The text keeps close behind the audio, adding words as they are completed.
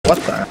What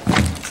the?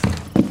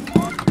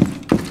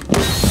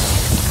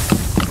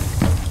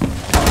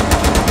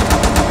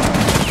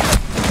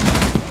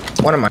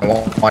 What am I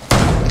watching?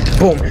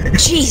 Boom.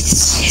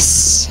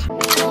 Jesus.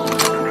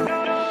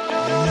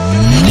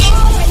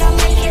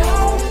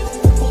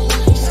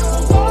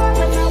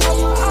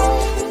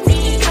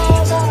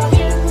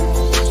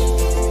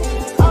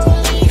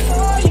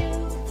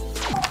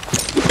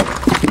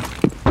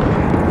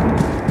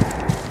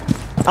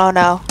 Oh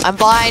no, I'm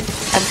blind.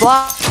 I'm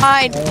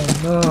blind.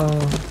 Oh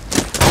no.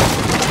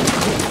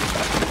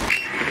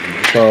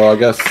 So I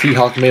guess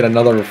Seahawk made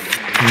another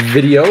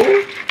video. What's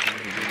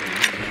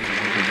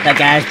up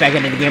guys, back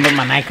into the game with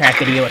my Minecraft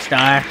video with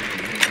Star.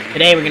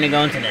 Today we're gonna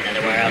go into the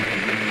nether world.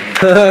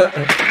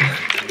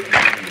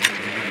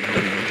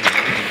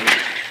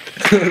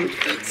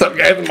 What's up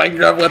guys,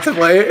 Minecraft Let's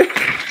Play.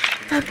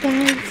 What's up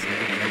guys?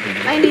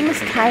 My name is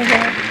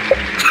Tyler.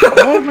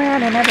 Today we're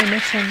on another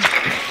mission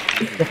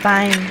to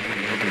find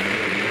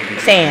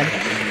sand.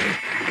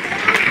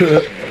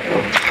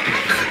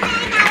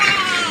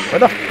 Where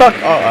the fuck?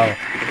 Oh.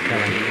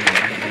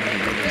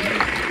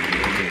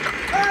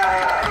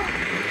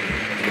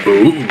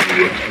 Ooh,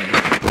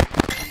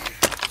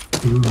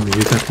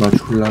 you touch my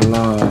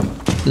chulala.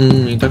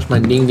 You touch my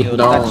ding ding You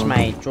dong. touch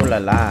my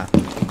chulala.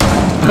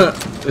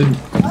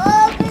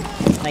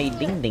 My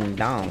ding ding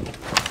dong.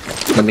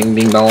 My ding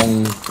ding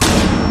dong.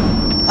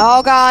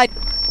 Oh god.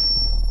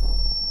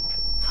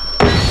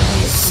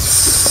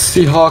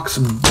 Seahawks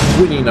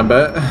winning a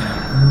bit.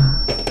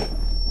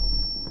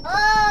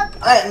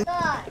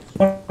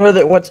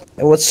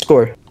 What's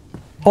score?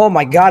 Oh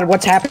my god,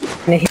 what's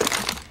happening here?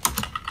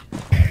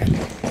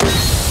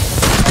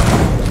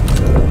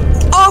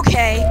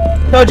 Okay.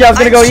 Told you I was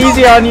gonna go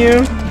easy on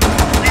you.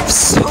 I'm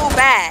so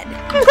bad.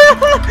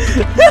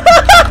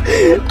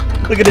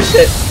 Look at this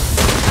shit.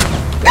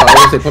 Well, at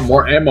least they put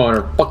more ammo on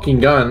her fucking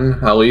gun,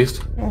 at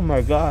least. Oh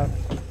my god.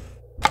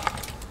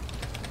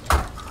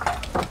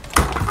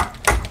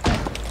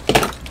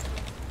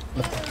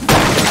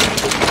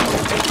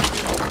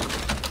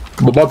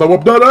 I'm about to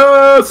whoop that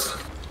ass!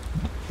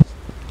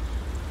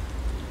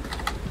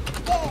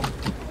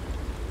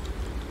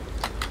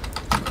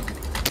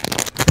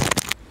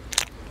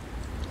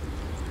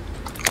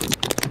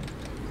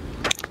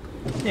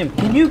 Tim,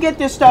 can you get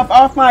this stuff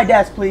off my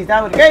desk, please?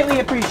 I would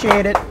greatly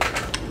appreciate it.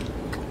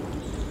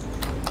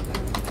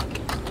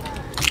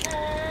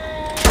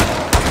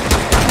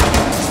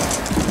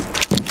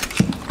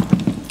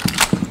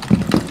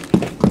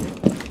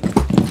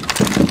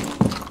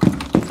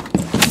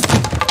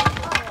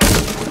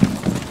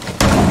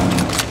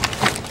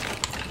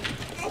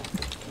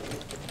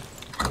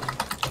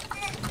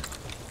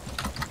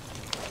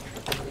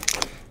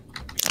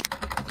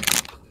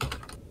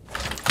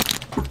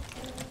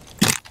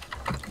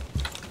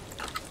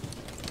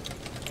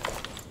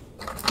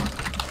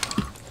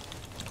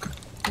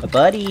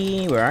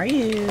 Buddy, where are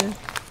you?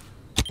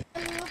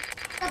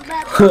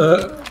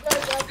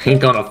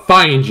 Ain't gonna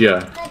find ya.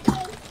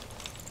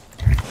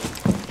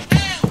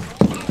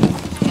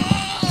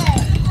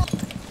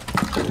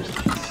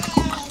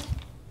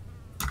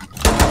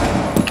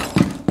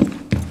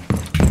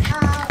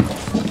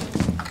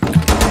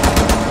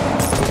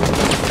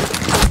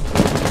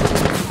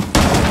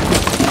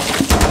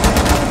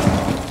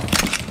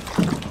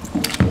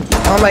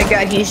 Oh my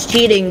god, he's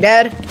cheating,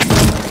 Dad.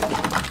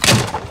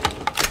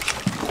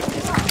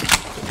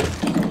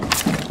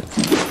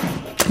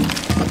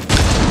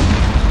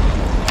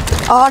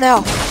 Oh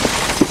no.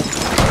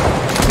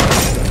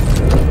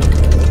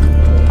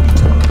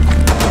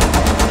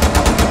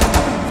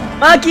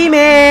 Monkey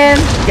Man!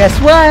 Guess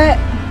what?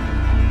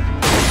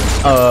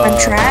 I'm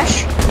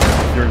trash.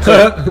 You're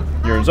insane.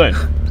 You're insane.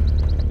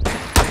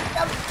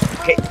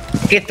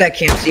 Get that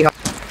cam,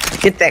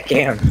 Seahawk. Get that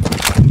cam.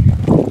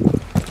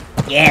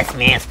 Yes,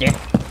 master.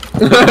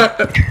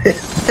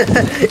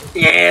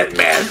 Yeah,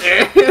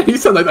 man. You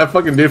sound like that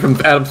fucking dude from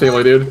Adam's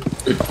Family, dude.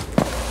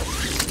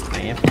 I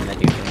am from that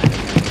dude.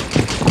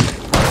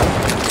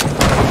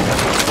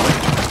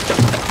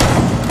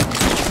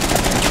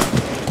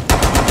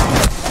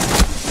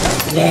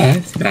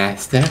 Yes,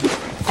 master.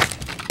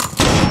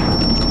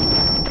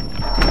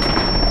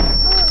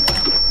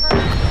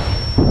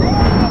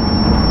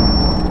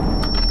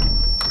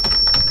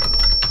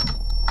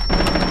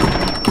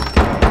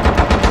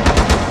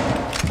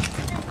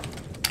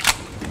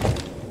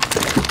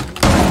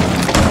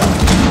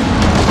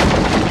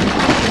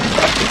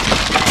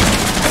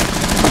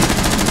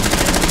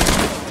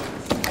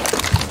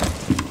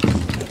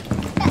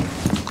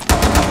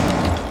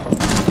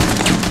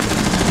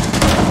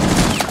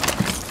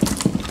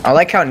 I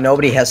like how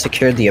nobody has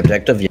secured the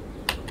objective yet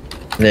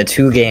in the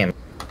 2 games.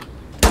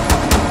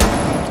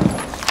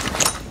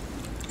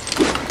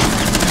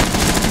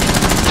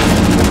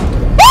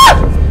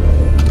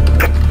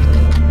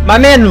 My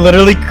man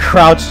literally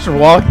crouched,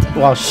 walked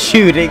while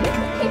shooting.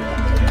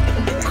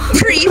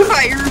 Free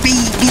Fire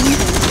baby.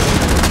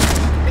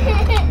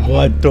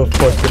 What the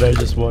fuck did I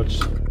just watch?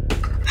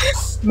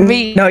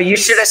 Me. No, you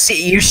should have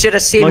seen. You should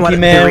have seen Monkey what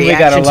Man, the we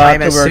got a reaction lot time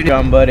to as work soon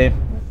on, buddy.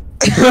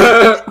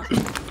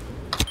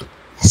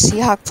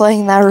 Seahawk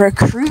playing that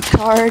recruit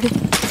card.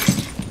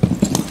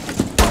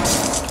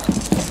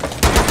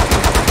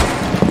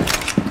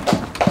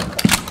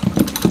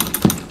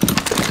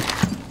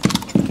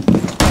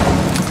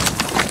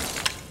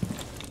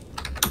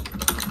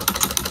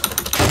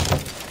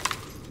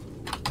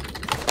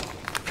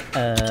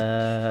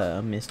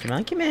 Mr.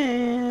 Monkey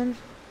Man.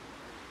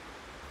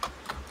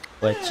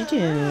 What you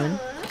doing?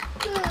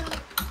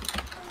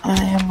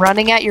 I am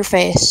running at your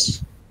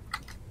face.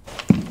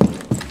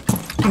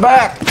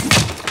 Back.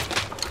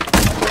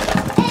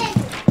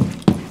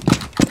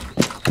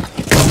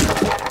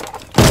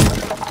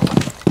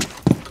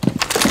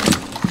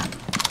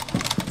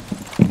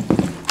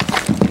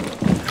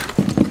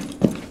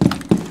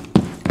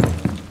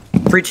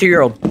 Free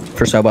 2-year-old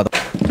for sale, by the way.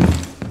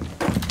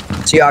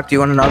 Seahawk, do you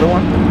want another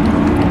one?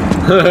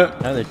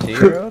 Another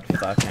 2-year-old?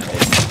 Fuck no.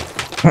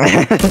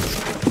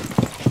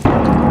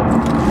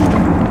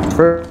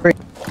 Free.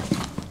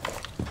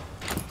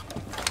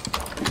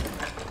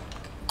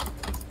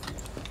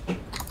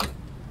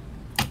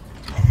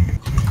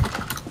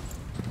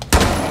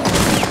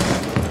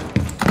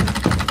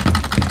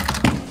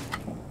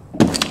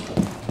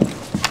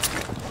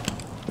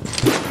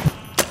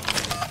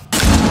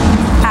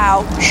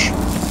 Ouch.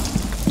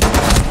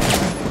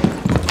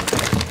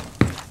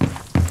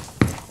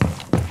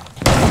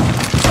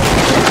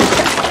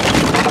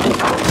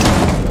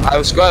 I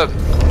was good.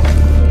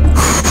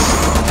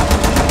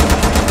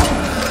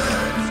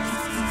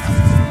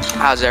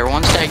 How's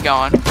everyone's day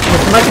going?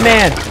 Mr. Monkey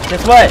Man,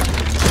 guess what?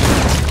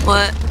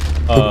 What?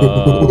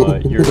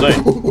 You're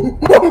late.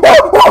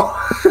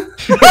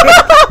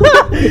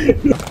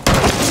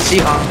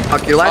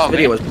 Seahawk, your last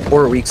video was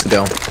 4 weeks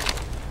ago.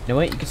 You know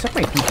what? You can suck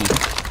my pee-pee.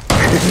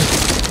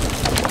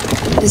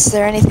 Is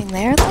there anything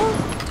there though?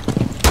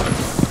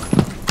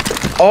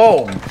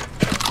 Oh!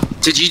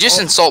 Did you just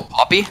insult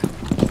Poppy?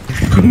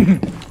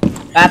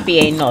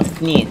 Papi ain't no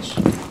snitch.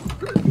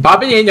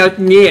 Bobby ain't no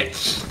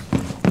snitch.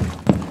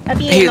 Papi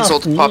He ain't no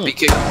insulted Poppy.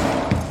 snitch.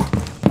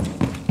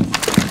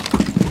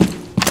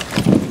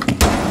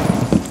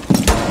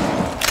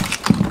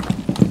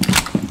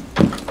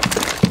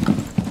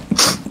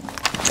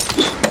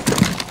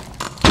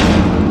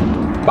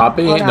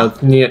 Bobby ain't no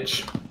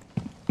snitch.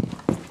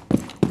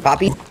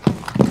 Poppy?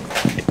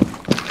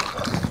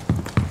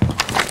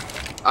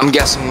 I'm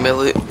guessing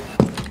Miller's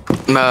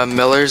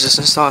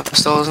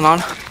still isn't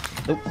on.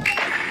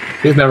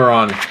 He's never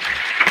on.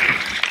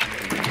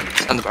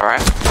 Sounds about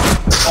right.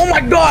 Oh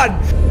my god!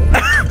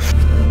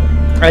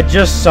 I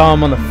just saw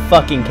him on the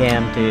fucking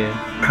cam, too.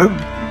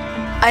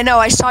 I know,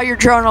 I saw your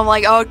drone, I'm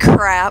like, oh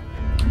crap.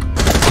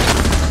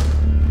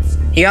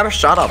 He got a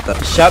shot up though.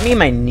 Shot me in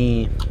my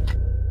knee.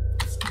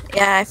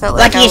 Yeah, I felt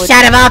like Luckiest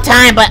shot of all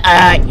time, but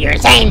you're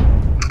insane.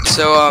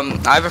 So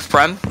I have a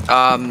friend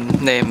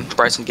named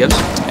Bryson Gibbs,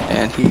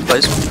 and he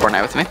plays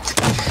Fortnite with me.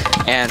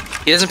 And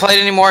he doesn't play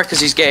it anymore because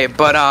he's gay.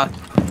 But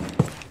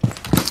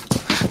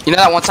you know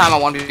that one time I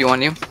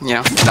 1v1 you? You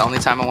know, the only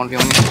time I 1v1 you,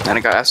 and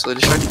I got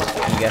absolutely destroyed.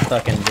 You got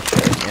fucking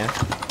destroyed, yeah.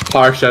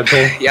 Partial.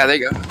 Yeah, there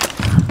you go.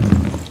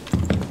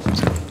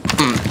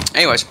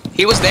 Anyways,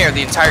 he was there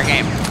the entire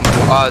game,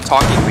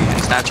 talking to me in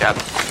Snapchat,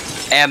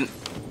 and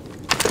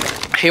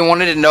he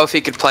wanted to know if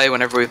he could play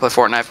whenever we play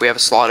Fortnite if we have a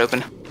slot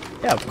open.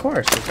 Yeah, of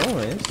course, as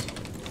always.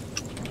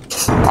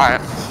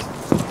 Alright.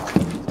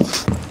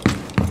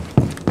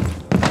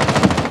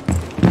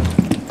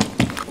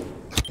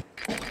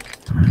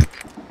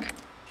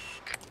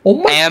 Oh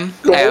my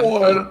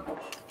god.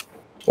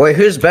 Wait,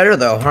 who's better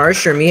though,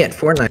 Harsh or me at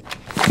Fortnite?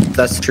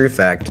 That's a true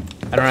fact.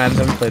 I don't know, I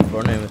haven't played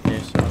Fortnite with you,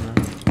 so I don't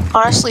know.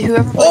 honestly,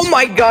 whoever Oh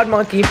my god,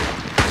 monkey!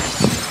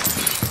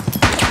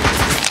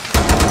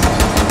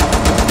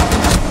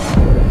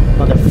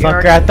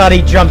 Motherfucker, I thought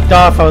he jumped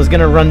off. I was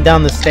gonna run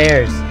down the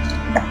stairs.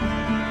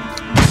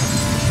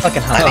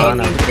 Fucking hop on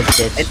him.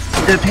 It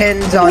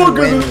depends on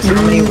wins.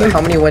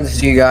 How many wins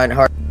do you got,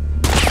 Harsh?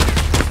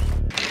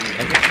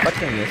 I'm just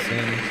fucking missing.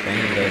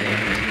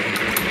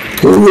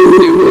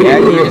 Yeah,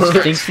 he just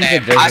thinks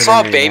he's a I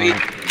saw a baby.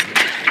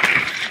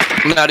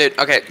 No, dude.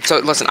 Okay, so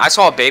listen. I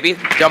saw a baby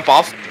jump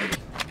off,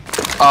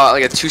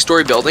 like a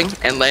 2-story building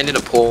and land in a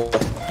pool.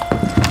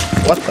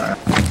 What the?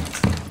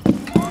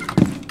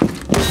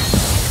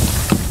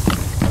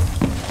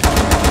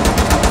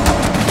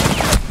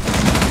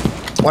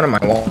 What am I?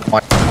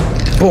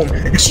 Boom.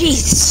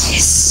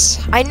 Jesus.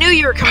 I knew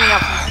you were coming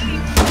up.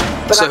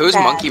 But So I'm who's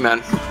bad. Monkey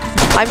Man?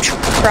 I'm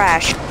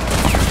trash.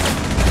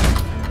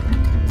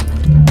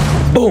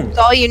 Boom. That's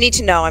all you need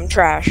to know. I'm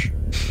trash.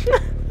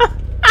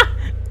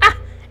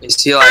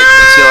 Is he like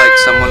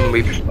someone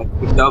we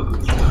picked up?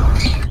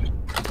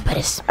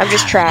 I'm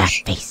just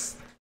trash.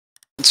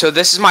 So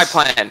this is my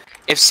plan.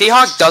 If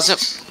Seahawk doesn't,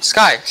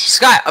 Sky,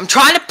 I'm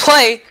trying to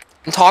play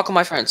and talk with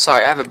my friends.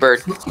 Sorry, I have a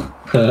bird.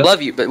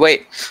 Love you, but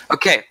wait.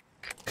 Okay.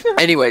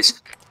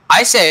 Anyways,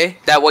 I say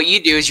that what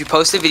you do is you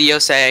post a video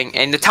saying,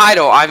 in the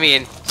title, I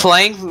mean,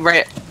 playing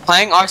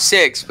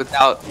R6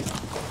 without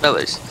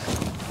Millers,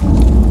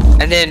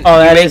 and then Oh,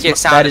 you that make is it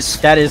sound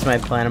that is my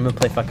plan. I'm gonna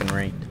play fucking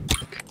ranked.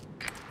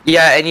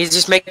 Yeah, and you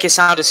just make it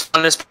sound as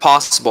fun as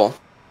possible.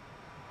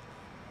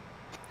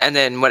 And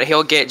then when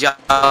he'll get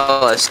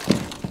jealous.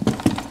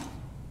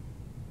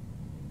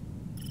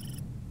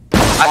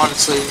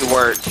 Honestly, the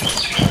word.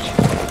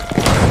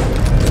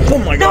 Oh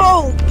my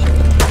god. No!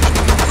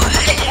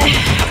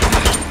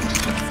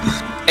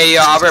 Hey,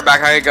 I'll be right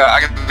back. I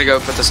gotta go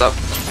put this up.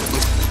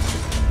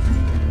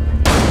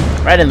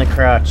 Right in the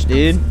crotch,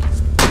 dude.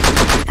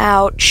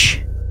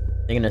 Ouch.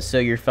 You're gonna sew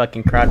your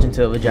fucking crotch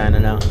into a vagina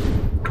now.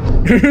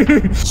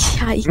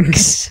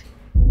 Yikes.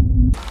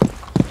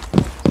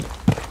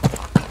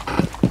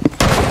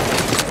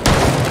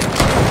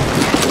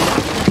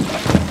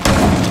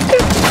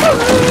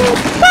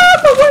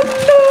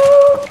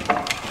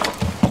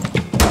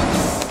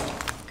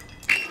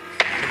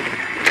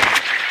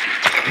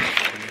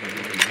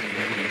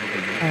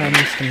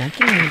 Mr.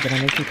 Monkey, did I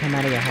make you come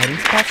out of your hiding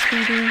spot,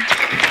 Speedy?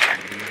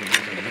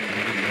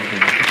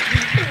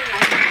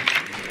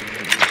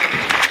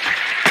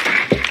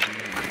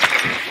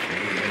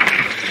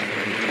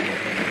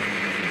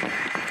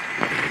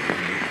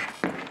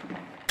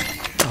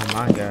 Oh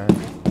my god.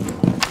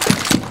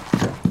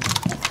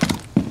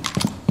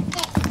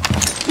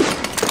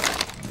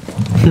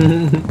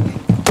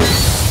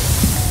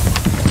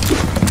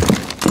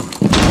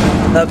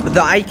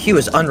 The IQ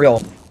is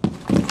unreal.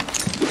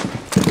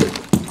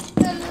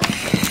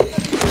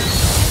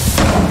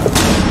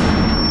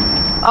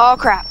 Oh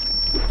crap.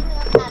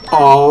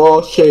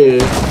 Oh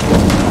shit.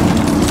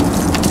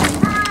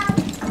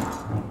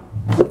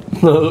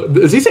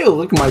 Does he say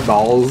lick my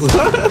balls?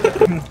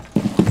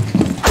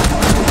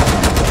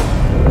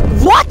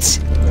 What?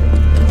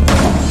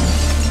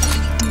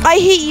 I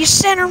hit you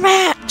center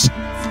max.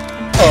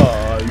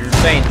 Oh, you're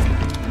insane.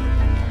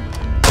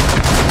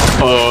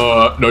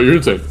 No, you're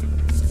insane.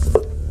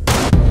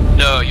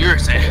 No, you're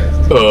insane.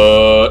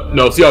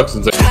 No, Seahawk's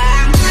insane.